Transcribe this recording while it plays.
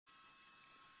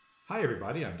Hi,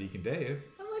 everybody. I'm Deacon Dave.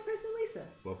 I'm layperson Lisa.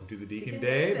 Welcome to the Deacon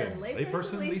Dave and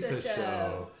Layperson Lisa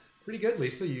show. Pretty good,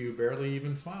 Lisa. You barely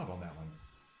even smiled on that one.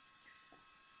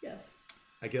 Yes.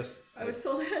 I guess I was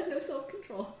told I had no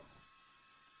self-control.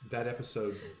 That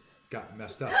episode got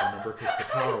messed up, remember, because the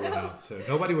power went out. So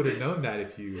nobody would have known that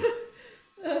if you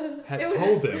had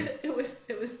told them. It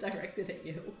was directed at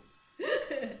you.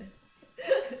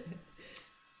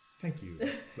 Thank you,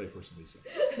 Layperson Lisa.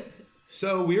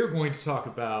 So we are going to talk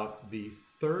about the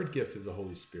third gift of the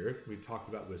Holy Spirit. We've talked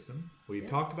about wisdom. We've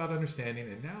talked about understanding.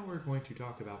 And now we're going to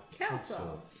talk about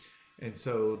counsel. And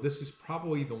so this is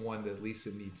probably the one that Lisa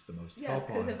needs the most help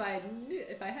on. Yes, because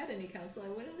if I had any counsel, I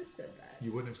wouldn't have said that.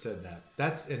 You wouldn't have said that.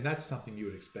 That's something you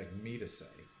would expect me to say,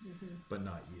 but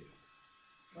not you.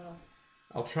 Well,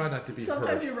 I'll try not to be hurt.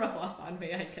 Sometimes you rub off on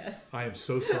me, I guess. I am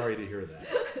so sorry to hear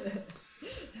that.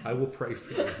 I will pray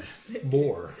for you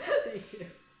more. Thank you.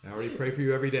 I already pray for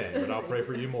you every day, but I'll pray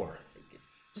for you more.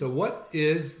 So what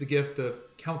is the gift of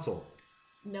counsel?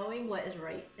 Knowing what is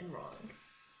right and wrong.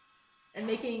 And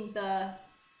making the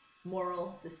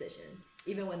moral decision,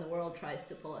 even when the world tries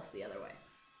to pull us the other way.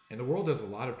 And the world does a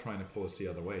lot of trying to pull us the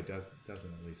other way, doesn't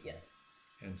it, Lisa? Yes.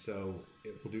 And so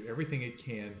it will do everything it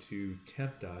can to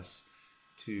tempt us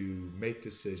to make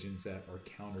decisions that are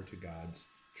counter to God's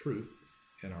truth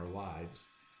in our lives.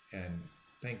 And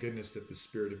thank goodness that the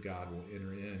Spirit of God will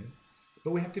enter in.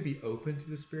 But we have to be open to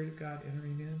the Spirit of God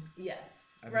entering in. Yes,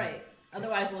 right.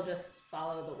 Otherwise, we'll just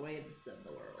follow the waves of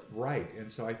the world. Right.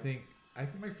 And so I think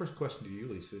my first question to you,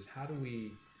 Lisa, is how do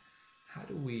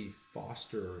we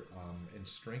foster and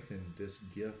strengthen this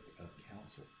gift of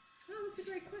counsel? Oh, that's a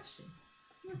great question.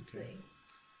 Let's see.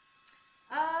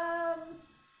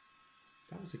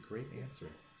 That was a great answer.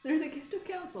 Through the gift of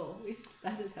counsel.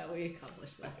 That is how we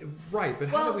accomplish that. Right, but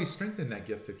how do we strengthen that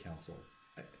gift of counsel?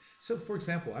 So, for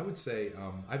example, I would say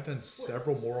I've done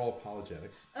several moral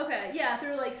apologetics. Okay, yeah,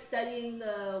 through like studying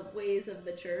the ways of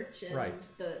the church and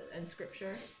and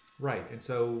Scripture. Right, and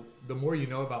so the more you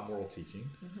know about moral teaching,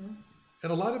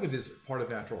 and a lot of it is part of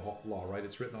natural law, right?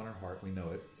 It's written on our heart, we know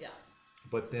it. Yeah.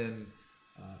 But then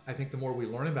I think the more we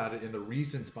learn about it and the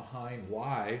reasons behind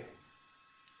why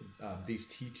these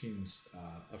teachings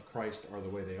of Christ are the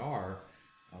way they are,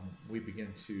 we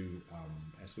begin to,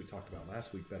 as we talked about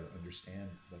last week, better understand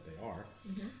what they are,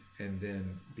 and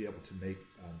then be able to make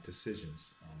decisions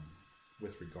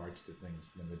with regards to things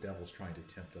when the devil's trying to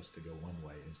tempt us to go one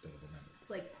way instead of another. It's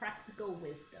like practical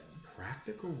wisdom.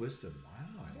 Practical wisdom.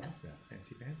 Wow, I like that.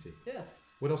 Fancy. Yes.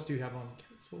 What else do you have on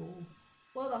counsel?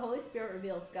 Well, the Holy Spirit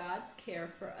reveals God's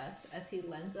care for us as He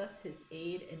lends us His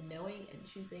aid in knowing and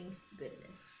choosing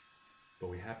goodness. But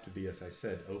we have to be, as I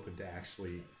said, open to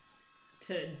actually...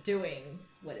 to doing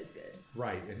what is good.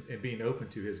 Right, and being open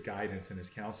to His guidance and His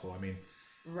counsel. I mean...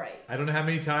 Right. I don't know how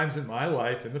many times in my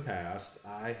life in the past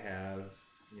I have,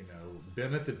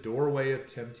 been at the doorway of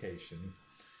temptation,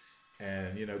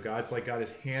 and God's got His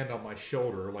hand on my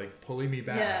shoulder, like pulling me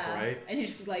back, right? And you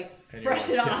just brush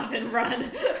it off and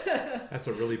run. That's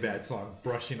a really bad song,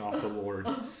 "Brushing Off the Lord."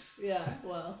 Yeah,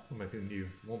 well. You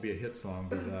won't be a hit song,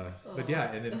 but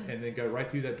yeah, and then go right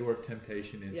through that door of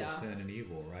temptation into sin and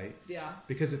evil, right? Yeah.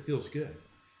 Because it feels good.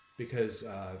 Because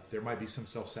there might be some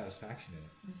self-satisfaction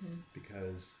in it.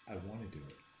 Because I want to do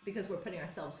it. Because we're putting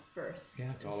ourselves first. Yeah,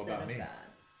 it's all about me. God.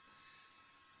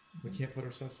 We can't put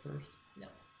ourselves first? No.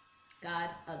 God,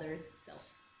 others, self.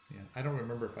 Yeah, I don't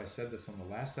remember if I said this on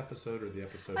the last episode or the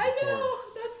episode before. I know,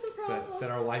 that's the problem.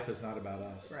 That our life is not about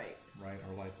us. Right. Right,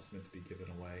 our life is meant to be given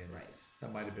away. And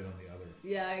that might have been on the other.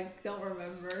 Yeah, I don't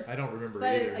remember. I don't remember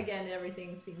either. But again,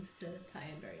 everything seems to tie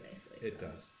in very nicely. It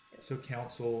does. So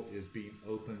counsel is being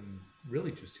open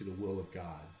really just to the will of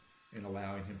God and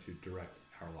allowing Him to direct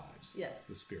our lives. Yes.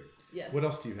 The Spirit. Yes. What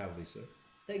else do you have, Lisa?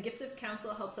 The gift of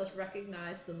counsel helps us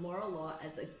recognize the moral law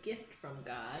as a gift from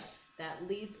God that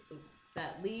leads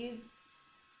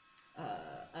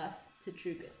us to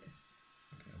true goodness.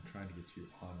 Okay, I'm trying to get you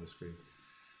on the screen.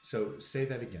 So say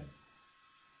that again.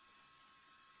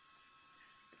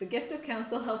 The gift of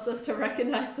counsel helps us to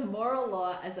recognize the moral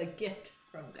law as a gift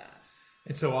from God.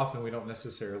 And so often we don't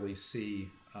necessarily see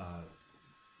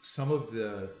some of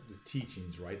the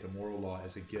teachings, right, the moral law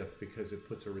as a gift, because it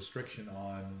puts a restriction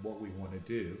on what we want to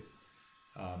do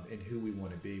and who we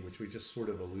want to be, which we just sort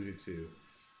of alluded to.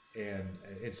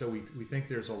 And so we think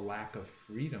there's a lack of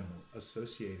freedom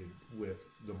associated with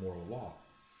the moral law.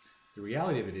 The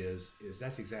reality of it is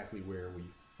that's exactly where we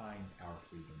find our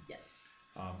freedom. Yes.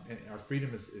 And our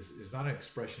freedom is not an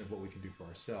expression of what we can do for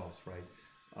ourselves, right?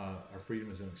 Our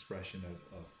freedom is an expression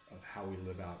of how we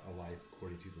live out a life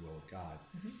according to the will of God.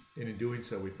 And in doing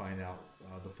so, we find out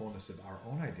the fullness of our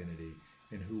own identity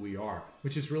in who we are,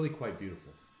 which is really quite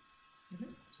beautiful.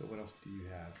 Mm-hmm. So what else do you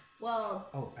have? Well,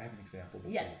 I have an example.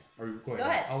 Before. Yes. Or go ahead. Go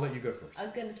ahead. I'll let you go first. I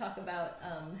was going to talk about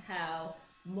how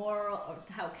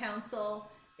counsel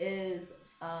is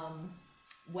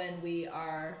when we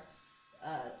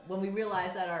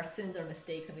realize that our sins are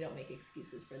mistakes and we don't make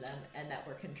excuses for them, and that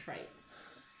we're contrite.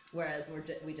 Whereas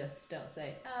we just don't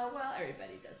say, oh, well,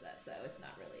 everybody does that, so it's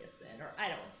not really a sin, or I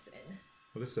don't sin.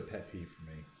 Well, this is a pet peeve for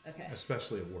me. Okay.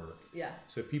 Especially at work. Yeah.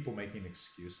 So people making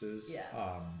excuses,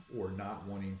 Yeah. Or not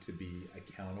wanting to be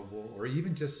accountable, or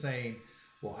even just saying,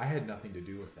 well, I had nothing to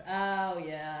do with that. Oh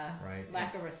yeah. Right.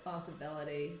 Lack of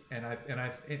responsibility.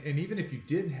 And even if you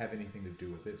didn't have anything to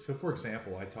do with it. So for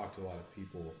example, I talk to a lot of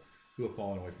people who have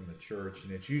fallen away from the church,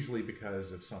 and it's usually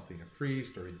because of something a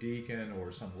priest or a deacon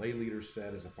or some lay leader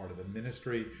said as a part of the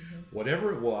ministry. Mm-hmm.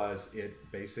 Whatever it was, it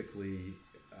basically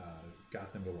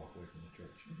got them to walk away from the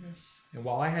church. Mm-hmm. And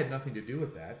while I had nothing to do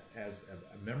with that, as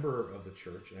a member of the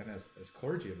church and as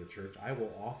clergy of the church, I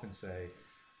will often say,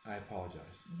 I apologize.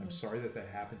 Mm-hmm. I'm sorry that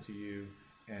happened to you.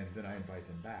 And then I invite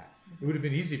them back. Mm-hmm. It would have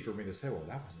been easy for me to say, well,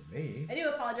 that wasn't me. And you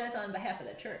apologize on behalf of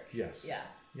the church. Yes. Yeah.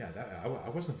 Yeah, I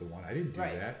wasn't the one. I didn't do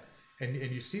that. And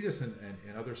you see this in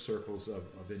other circles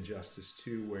of injustice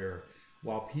too, where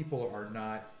while people are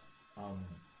not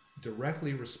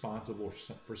directly responsible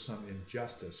for some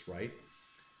injustice, right?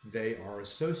 They are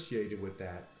associated with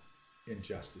that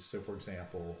injustice. So, for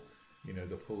example,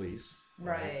 the police,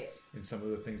 right? And some of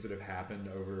the things that have happened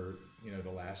over, the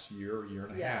last year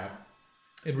and a Yeah. half,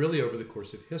 and really over the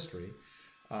course of history,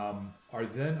 are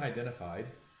then identified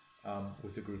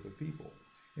with a group of people.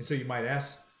 And so you might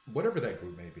ask, whatever that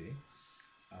group may be,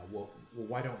 well,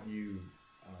 why don't you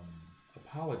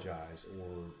apologize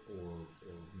or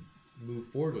move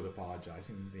forward with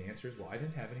apologizing? And the answer is, well, I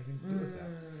didn't have anything to do with that.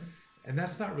 And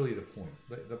that's not really the point.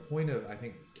 The point of, I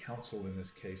think, counsel in this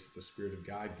case that the Spirit of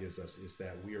God gives us is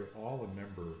that we are all a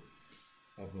member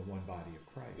of the one body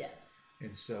of Christ. Yes.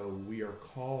 And so we are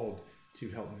called to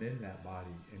help mend that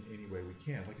body in any way we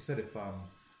can. Like I said,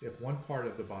 if one part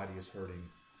of the body is hurting,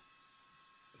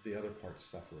 the other parts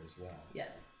suffer as well.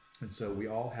 Yes. And so we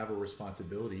all have a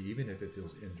responsibility, even if it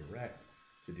feels indirect,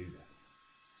 to do that.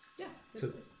 Yeah.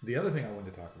 So the other thing I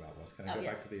wanted to talk about was, can I go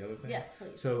yes. back to the other thing? Yes,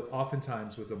 please. So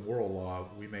oftentimes with the moral law,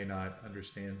 we may not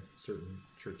understand certain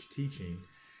church teaching.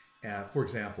 For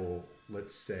example,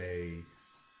 let's say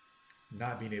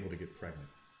not being able to get pregnant.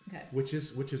 Okay. Which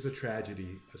is a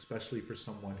tragedy, especially for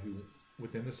someone who,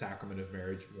 within the sacrament of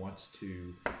marriage, wants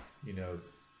to,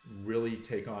 really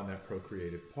take on that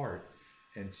procreative part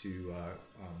and to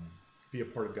be a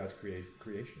part of God's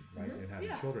creation, right, Mm-hmm. and having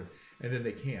Yeah. children, and then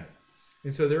they can't.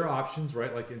 And so there are options,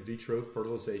 right, like in vitro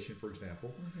fertilization, for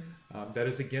example, that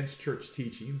is against church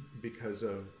teaching because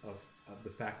of the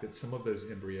fact that some of those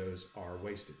embryos are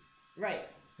wasted. Right.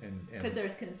 And because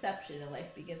there's conception, and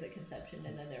life begins at conception,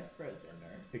 and then they're frozen,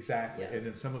 or exactly, yeah. And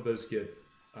then some of those get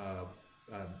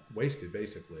wasted,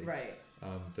 basically. right.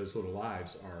 Those little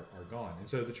lives are gone, and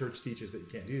so the church teaches that you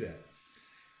can't do that.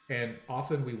 And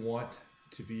often we want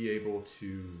to be able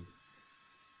to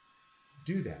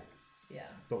do that, Yeah.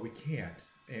 but we can't,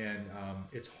 and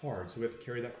it's hard. So we have to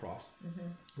carry that cross,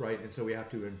 right? And so we have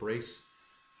to embrace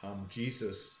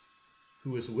Jesus,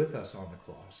 who is with us on the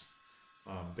cross.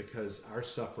 Because our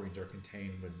sufferings are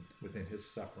contained within his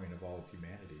suffering of all of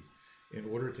humanity in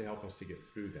order to help us to get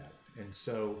through that. And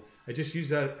so I just use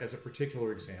that as a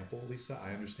particular example, Lisa.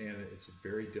 I understand that it's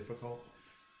very difficult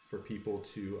for people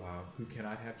to who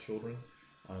cannot have children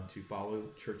to follow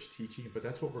church teaching, but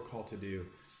that's what we're called to do.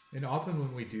 And often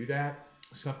when we do that,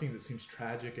 something that seems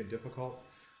tragic and difficult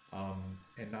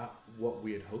and not what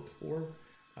we had hoped for,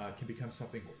 can become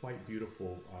something quite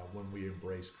beautiful when we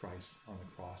embrace Christ on the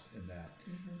cross in that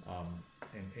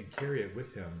and carry it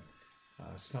with him.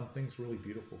 Some things really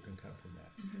beautiful can come from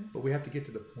that. But we have to get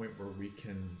to the point where we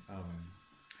can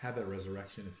have that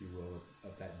resurrection, if you will,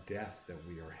 of that death that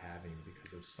we are having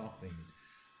because of something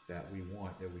that we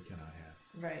want that we cannot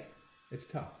have. Right. It's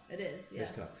tough. It is, yeah.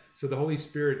 It's tough. So the Holy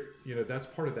Spirit, that's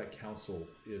part of that counsel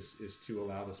is to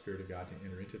allow the Spirit of God to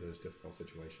enter into those difficult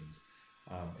situations.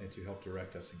 And to help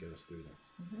direct us and get us through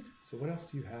them. So what else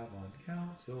do you have on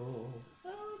counsel?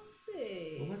 Well, let's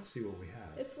see. Well, let's see what we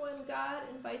have. It's when God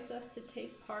invites us to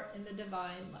take part in the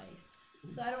divine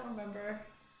life. So I don't remember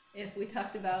if we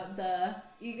talked about the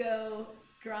ego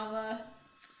drama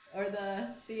or the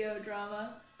theo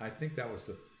drama. I think that was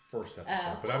the first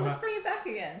episode, but let's bring it back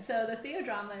again. So the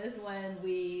theodrama is when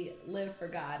we live for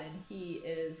God and he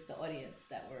is the audience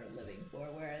that we're living for,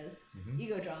 whereas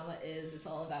ego drama is it's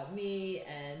all about me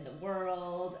and the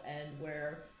world and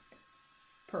we're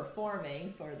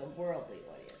performing for the worldly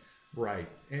audience. Right,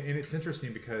 and it's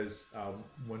interesting because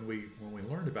when we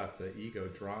learned about the ego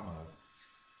drama,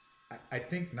 I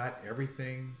think not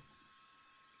everything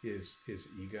is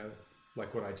ego.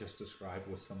 Like what I just described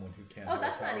with someone who can't. Oh,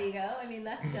 that's not ego. I mean,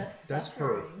 that's just that's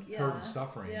hurt, suffering. hurt and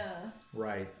suffering. Yeah.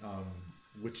 Right.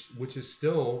 Which is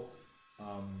still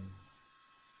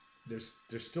there's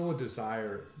still a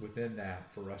desire within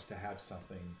that for us to have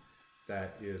something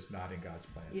that is not in God's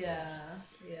plan. Yeah. For us.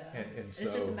 Yeah. And so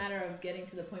it's just a matter of getting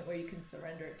to the point where you can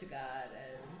surrender it to God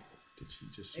and did she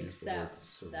just use the word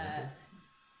surrender?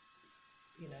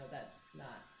 That that's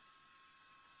not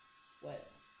what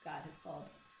God has called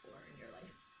for in your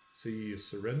life. So you use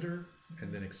surrender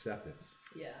and then acceptance.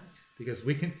 Yeah. Because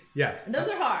we can, yeah. And those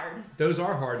are hard. Those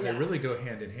are hard. Yeah. They really go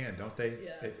hand in hand, don't they?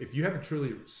 Yeah. If you haven't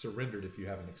truly surrendered, if you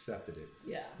haven't accepted it.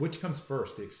 Yeah. Which comes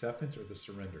first, the acceptance or the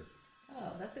surrender?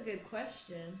 Oh, that's a good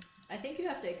question. I think you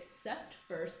have to accept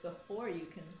first before you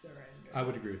can surrender. I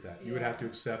would agree with that. Yeah. You would have to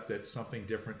accept that something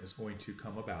different is going to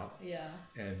come about. Yeah.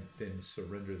 And then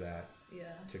surrender that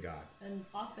to God. And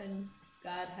often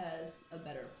God has a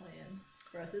better plan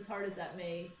for us, as hard as that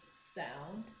may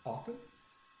sound. Often?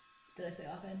 Did I say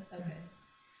often? Okay. Yeah.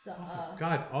 So,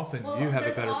 God, often you have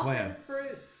a better plan. There's often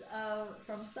fruits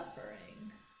from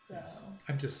suffering. So Yes.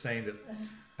 I'm just saying that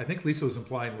I think Lisa was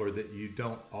implying, Lord, that you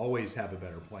don't always have a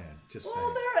better plan. Just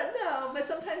saying. But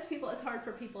sometimes it's hard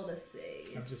for people to see.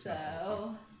 I'm just messing with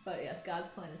you. But yes, God's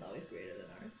plan is always greater than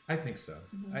ours. I think so.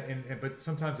 Mm-hmm. But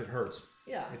sometimes it hurts.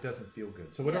 Yeah. It doesn't feel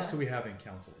good. So what else do we have in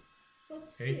counsel?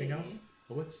 Anything else?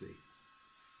 Well, let's see.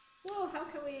 Well, how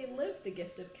can we live the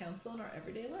gift of counsel in our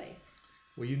everyday life?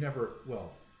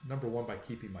 Well, number one, by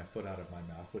keeping my foot out of my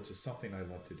mouth, which is something I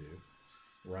love to do,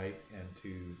 right? And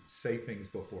to say things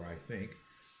before I think.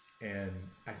 And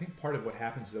I think part of what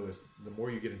happens, though, is the more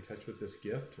you get in touch with this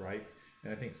gift, right?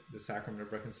 And I think the sacrament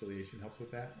of reconciliation helps with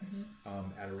that.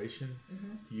 Mm-hmm. Adoration.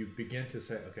 Mm-hmm. You begin to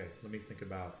say, okay, let me think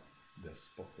about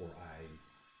this before I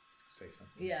say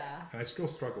something. Yeah. And I still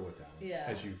struggle with that one.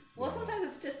 Yeah. Sometimes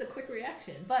it's just a quick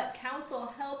reaction, but counsel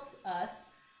helps us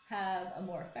have a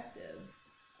more effective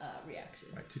reaction.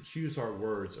 Right. To choose our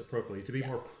words appropriately, to be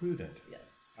more prudent. Yes.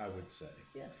 I would say.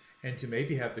 Yes. And to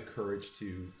maybe have the courage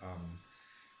to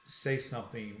say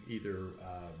something either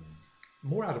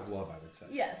more out of love, I would say.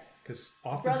 Yes. Because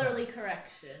often brotherly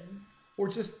correction. Or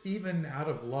just even out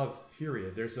of love,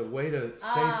 period. There's a way to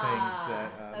say things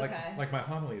that, like my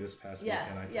homily this past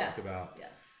weekend, I talked about,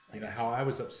 how I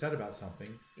was upset about something.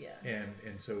 Yeah.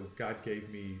 And so God gave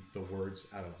me the words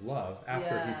out of love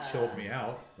after He chilled me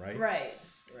out, right? Right.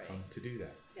 To do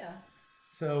that. Yeah.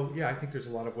 So, I think there's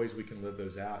a lot of ways we can live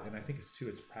those out. And I think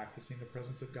it's practicing the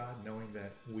presence of God, knowing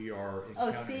that we are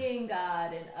encountering. Seeing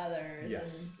God in others.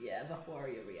 Yes. And, before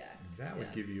you react. And that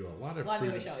would give you a lot of Well, I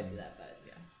mean, we should always do that, but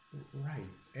Right.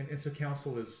 And so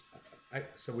counsel is,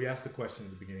 so we asked the question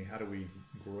at the beginning, how do we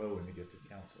grow in the gift of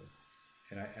counsel?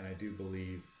 And I do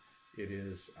believe it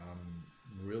is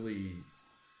really,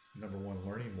 number one,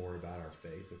 learning more about our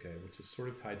faith, which is sort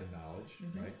of tied to knowledge,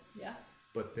 right? Yeah.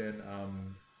 But then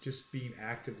just being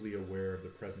actively aware of the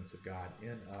presence of God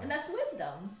in us. And that's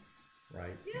wisdom.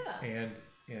 Right. Yeah.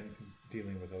 And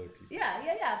dealing with other people.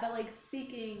 Yeah. But like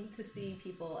seeking to see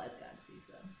people as God sees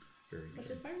them. Very good. Which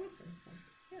is by wisdom. So,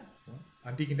 yeah. Well,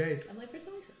 I'm Deacon Dave. I'm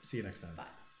Layperson Lisa. See you next time. Bye.